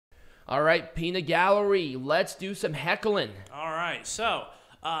All right, Peanut Gallery, let's do some heckling. All right, so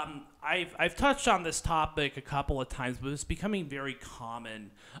I've touched on this topic a couple of times, but it's becoming very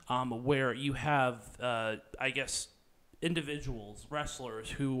common where you have, I guess, individuals, wrestlers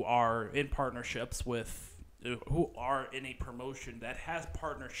who are in partnerships with, who are in a promotion that has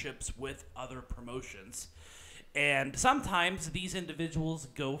partnerships with other promotions. And sometimes these individuals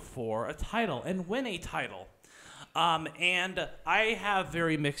go for a title and win a title. And I have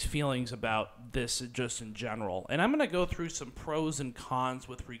very mixed feelings about this just in general. And I'm going to go through some pros and cons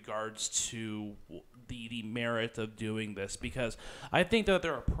with regards to the merit of doing this, because I think that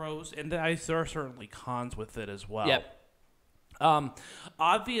there are pros and there are certainly cons with it as well. Yep.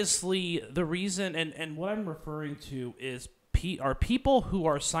 Obviously, the reason, and what I'm referring to is are people who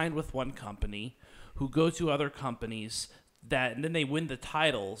are signed with one company who go to other companies and then they win the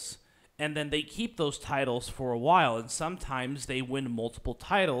titles. And then they keep those titles for a while, and sometimes they win multiple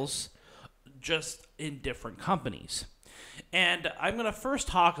titles just in different companies. And I'm going to first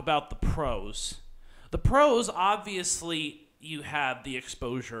talk about the pros. The pros, obviously, you have the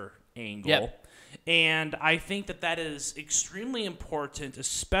exposure angle. Yep. And I think that is extremely important,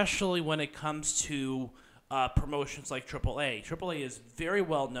 especially when it comes to promotions like AAA. AAA is very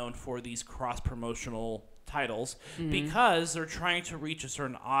well known for these cross-promotional titles because they're trying to reach a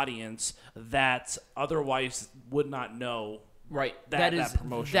certain audience that otherwise would not know. Right. That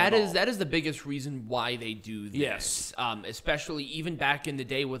promotion. That is the biggest reason why they do this. Yes. Especially even back in the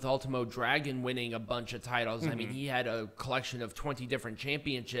day with Ultimo Dragon winning a bunch of titles. I mean, he had a collection of 20 different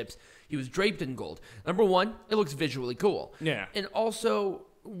championships. He was draped in gold. Number one, it looks visually cool. Yeah. And also,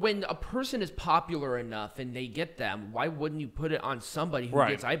 when a person is popular enough and they get them, why wouldn't you put it on somebody who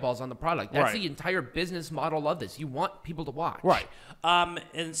gets eyeballs on the product? That's the entire business model of this. You want people to watch. Right.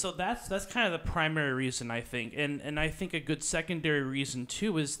 And so that's kind of the primary reason, I think. And I think a good secondary reason,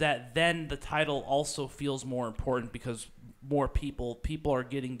 too, is that then the title also feels more important because more people are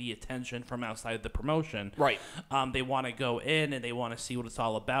getting the attention from outside the promotion. Right. They want to go in and they want to see what it's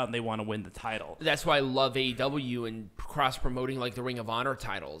all about and they want to win the title. That's why I love AEW and cross-promoting like the Ring of Honor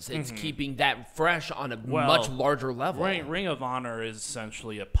titles. It's keeping that fresh on a much larger level. Ring of Honor is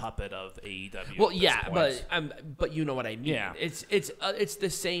essentially a puppet of AEW. Well, yeah, but you know what I mean. Yeah. It's the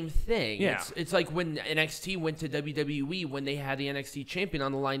same thing. Yeah. It's like when NXT went to WWE when they had the NXT champion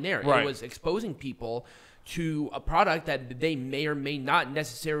on the line there. Right. It was exposing people to a product that they may or may not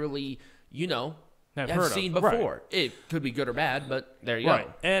necessarily, have seen before. Right. It could be good or bad, but there you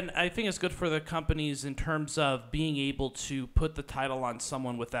go. And I think it's good for the companies in terms of being able to put the title on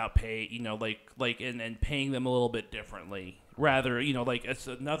someone without pay, and paying them a little bit differently. Rather,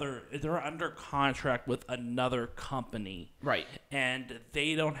 they're under contract with another company. Right. And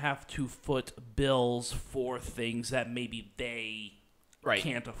they don't have to foot bills for things that maybe they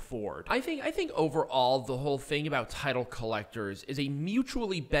can't afford. I think overall the whole thing about title collectors is a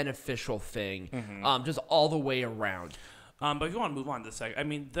mutually beneficial thing, just all the way around. But if you want to move on to the second, I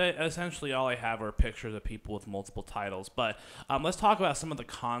mean, essentially all I have are pictures of people with multiple titles. But let's talk about some of the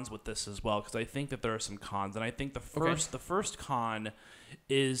cons with this as well, because I think that there are some cons, and I think the first con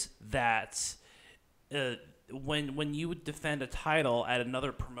is that when you would defend a title at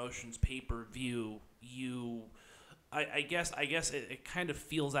another promotion's pay-per-view, I guess it kind of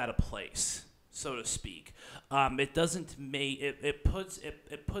feels out of place, so to speak. It doesn't make it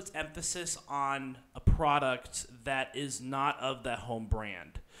puts emphasis on a product that is not of that home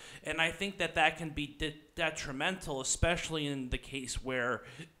brand, and I think that can be detrimental, especially in the case where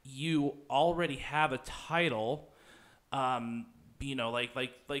you already have a title.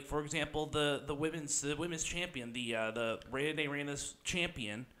 Like for example, the women's champion, the Rayo de Reina's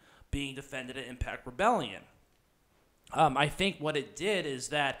champion, being defended at Impact Rebellion. I think what it did is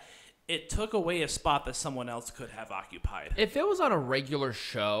that it took away a spot that someone else could have occupied. If it was on a regular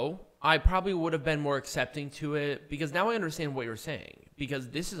show, I probably would have been more accepting to it, because now I understand what you're saying. Because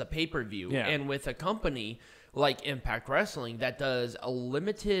this is a pay-per-view, and with a company like Impact Wrestling that does a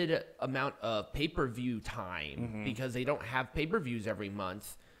limited amount of pay-per-view time because they don't have pay-per-views every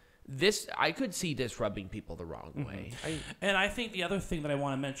month, I could see this rubbing people the wrong way. And I think the other thing that I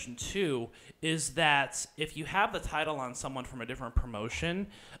want to mention too is that if you have the title on someone from a different promotion,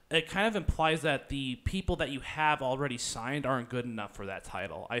 it kind of implies that the people that you have already signed aren't good enough for that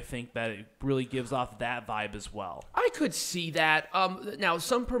title. I think that it really gives off that vibe as well. I could see that. Now,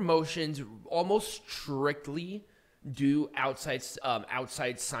 some promotions almost strictly do outside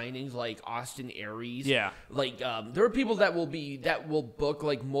signings like Austin Aries. Yeah. Like there are people that will book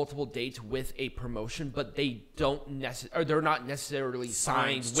like multiple dates with a promotion, but they they're not necessarily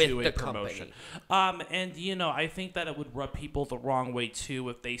signed with the company. And I think that it would rub people the wrong way too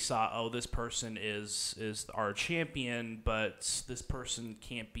if they saw, oh, this person is our champion, but this person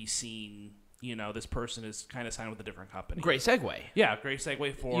can't be seen. This person is kind of signed with a different company. Great segue. Yeah, great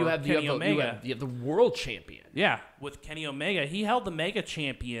segue for Kenny Omega. You have the world champion. Yeah, with Kenny Omega. He held the Mega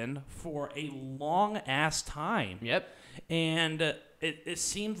Champion for a long-ass time. Yep. And it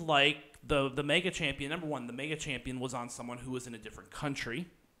seemed like the Mega Champion, number one, the Mega Champion was on someone who was in a different country.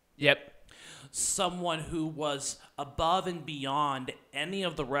 Yep. Someone who was above and beyond any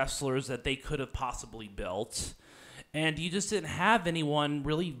of the wrestlers that they could have possibly built. And you just didn't have anyone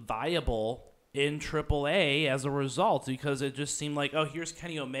really viable in AAA as a result, because it just seemed like, oh, here's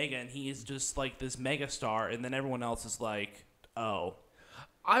Kenny Omega, and he's just like this megastar, and then everyone else is like, oh.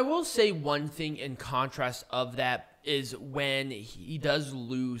 I will say one thing in contrast of that is when he does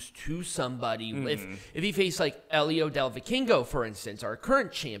lose to somebody, if he faced like Elio Del Vikingo, for instance, our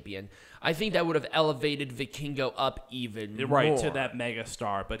current champion, I think that would have elevated Vikingo up even more. Right, to that mega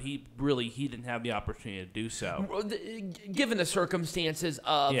star, but he didn't have the opportunity to do so. Given the circumstances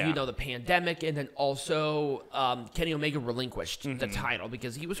of, the pandemic, and then also Kenny Omega relinquished the title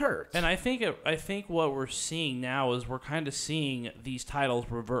because he was hurt. And I think what we're seeing now is we're kind of seeing these titles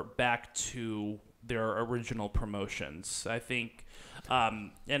revert back to their original promotions. I think,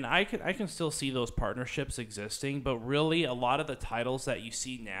 and I can still see those partnerships existing, but really a lot of the titles that you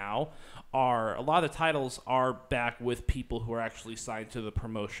see now are back with people who are actually signed to the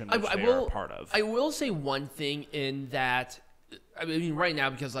promotion which they are a part of. I will say one thing in that, I mean, right now,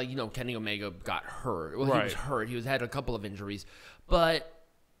 because Kenny Omega got hurt. Well, he was hurt. He had a couple of injuries, but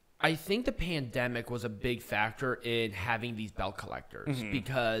I think the pandemic was a big factor in having these belt collectors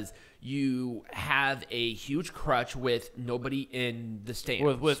because you have a huge crutch with nobody in the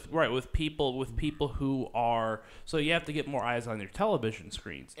stands. With people who are, so you have to get more eyes on your television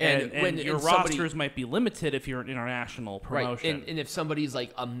screens, and your rosters might be limited if you're an international promotion. Right, and if somebody's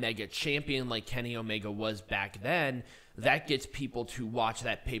like a mega champion like Kenny Omega was back then, that gets people to watch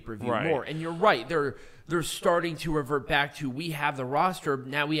that pay-per-view more. And you're right, they're starting to revert back to, we have the roster,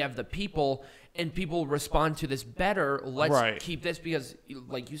 now we have the people, and people respond to this better. Let's keep this, because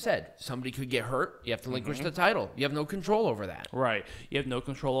like you said, somebody could get hurt. You have to relinquish the title. You have no control over that. Right. You have no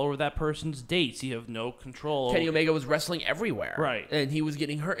control over that person's dates. You have no control. Kenny Omega was wrestling everywhere. Right. And he was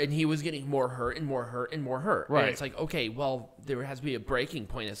getting hurt, and he was getting more hurt and more hurt and more hurt. Right. And it's like, okay, well, there has to be a breaking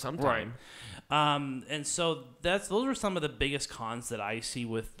point at some time. Right. And so those are some of the biggest cons that I see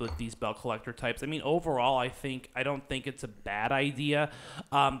with these belt collector types. I mean, overall, I don't think it's a bad idea,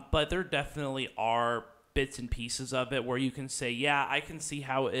 but there definitely are bits and pieces of it where you can say, yeah, I can see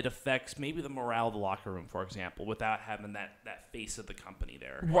how it affects maybe the morale of the locker room, for example, without having that face of the company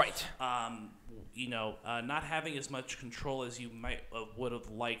there. Right. Not having as much control as you would have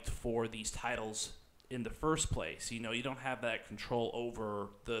liked for these titles in the first place. You don't have that control over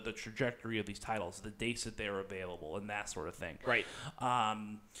the trajectory of these titles, the dates that they're available, and that sort of thing. Right.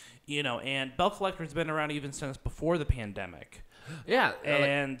 And belt collector's been around even since before the pandemic. Yeah.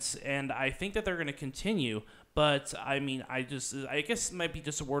 And I think that they're going to continue, but I mean, I guess it might be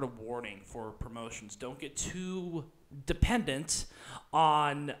just a word of warning for promotions. Don't get too dependent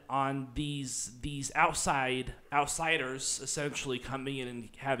on these outsiders essentially coming in and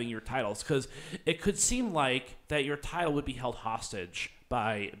having your titles, because it could seem like that your title would be held hostage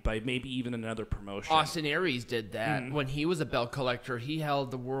by maybe even another promotion. Austin Aries did that when he was a belt collector. He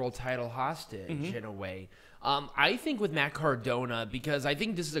held the world title hostage in a way. I think with Matt Cardona, because I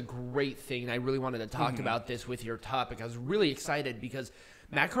think this is a great thing, and I really wanted to talk about this with your topic. I was really excited because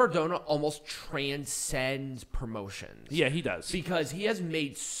Matt Cardona almost transcends promotions. Yeah, he does. Because he has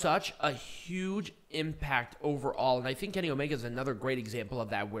made such a huge impact overall, and I think Kenny Omega is another great example of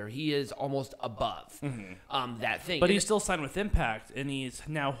that, where he is almost above that thing. But he's still signed with Impact, and he's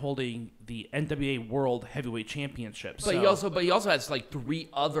now holding the NWA World Heavyweight Championship. But he also has like 3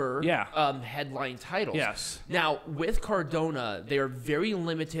 other headline titles. Yes. Now with Cardona, they are very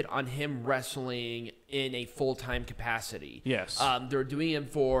limited on him wrestling in a full-time capacity. Yes. They're doing him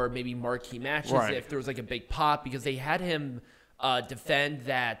for maybe marquee matches if there was like a big pop, because they had him defend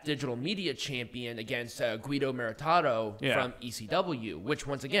that digital media champion against Guido Maritado from ECW, which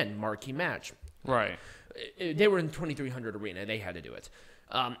once again, marquee match. Right. They were in the 2300 arena. They had to do it.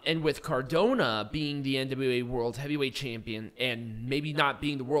 And with Cardona being the NWA World Heavyweight Champion and maybe not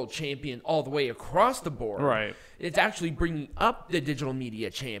being the World Champion all the way across the board, right? It's actually bringing up the digital media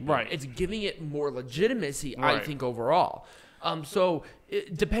champion. Right. It's giving it more legitimacy, right. I think, overall. So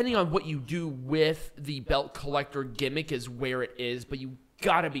depending on what you do with the belt collector gimmick is where it is, but you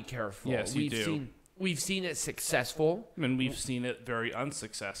got to be careful. Yes, you do. We've seen it successful. And we've seen it very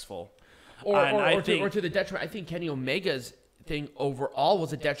unsuccessful. Or to the detriment. I think Kenny Omega's thing overall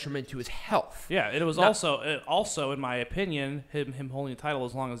was a detriment to his health. Yeah, it was also, in my opinion, him holding the title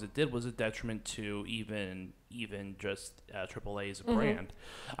as long as it did was a detriment to even just AAA as a brand.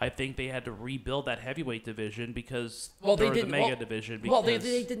 I think they had to rebuild that heavyweight division because the mega division. Because,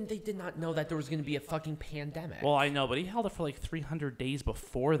 they did not know that there was going to be a fucking pandemic. Well, I know, but he held it for like 300 days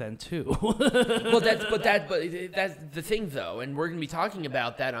before then too. That's the thing though, and we're going to be talking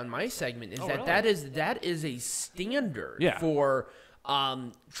about that on my segment. That is a standard for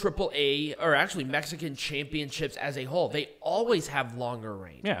AAA or actually Mexican championships as a whole. They always have longer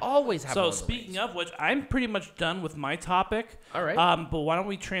range. Yeah, always have. So speaking of which, I'm pretty much done with my topic. All right. But why don't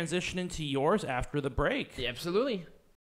we transition into yours after the break? Yeah, absolutely.